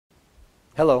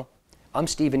Hello, I'm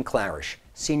Stephen Klarich,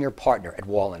 Senior Partner at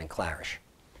Wallin and Klarich.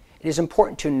 It is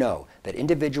important to know that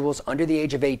individuals under the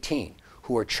age of 18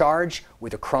 who are charged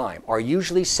with a crime are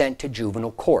usually sent to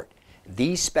juvenile court.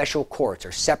 These special courts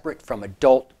are separate from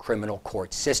adult criminal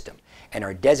court system and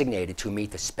are designated to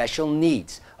meet the special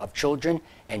needs of children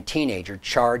and teenagers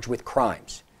charged with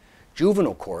crimes.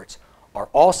 Juvenile courts are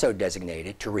also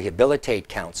designated to rehabilitate,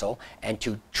 counsel, and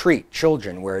to treat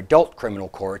children, where adult criminal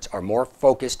courts are more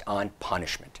focused on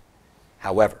punishment.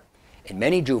 However, in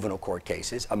many juvenile court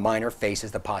cases, a minor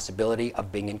faces the possibility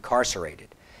of being incarcerated.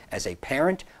 As a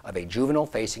parent of a juvenile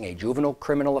facing a juvenile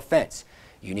criminal offense,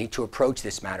 you need to approach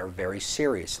this matter very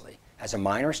seriously. As a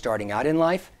minor starting out in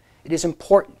life, it is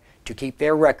important to keep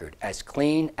their record as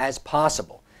clean as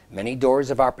possible. Many doors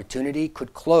of opportunity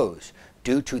could close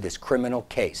due to this criminal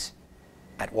case.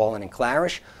 At Wallin and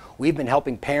Klarich, we've been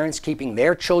helping parents keeping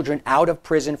their children out of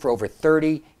prison for over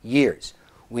 30 years.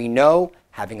 We know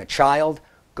having a child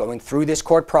going through this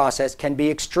court process can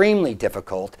be extremely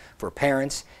difficult for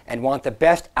parents and want the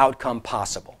best outcome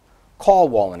possible. Call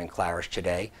Wallin and Klarich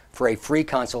today for a free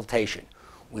consultation.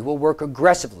 We will work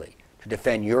aggressively to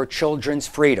defend your children's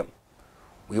freedom.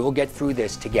 We will get through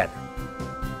this together.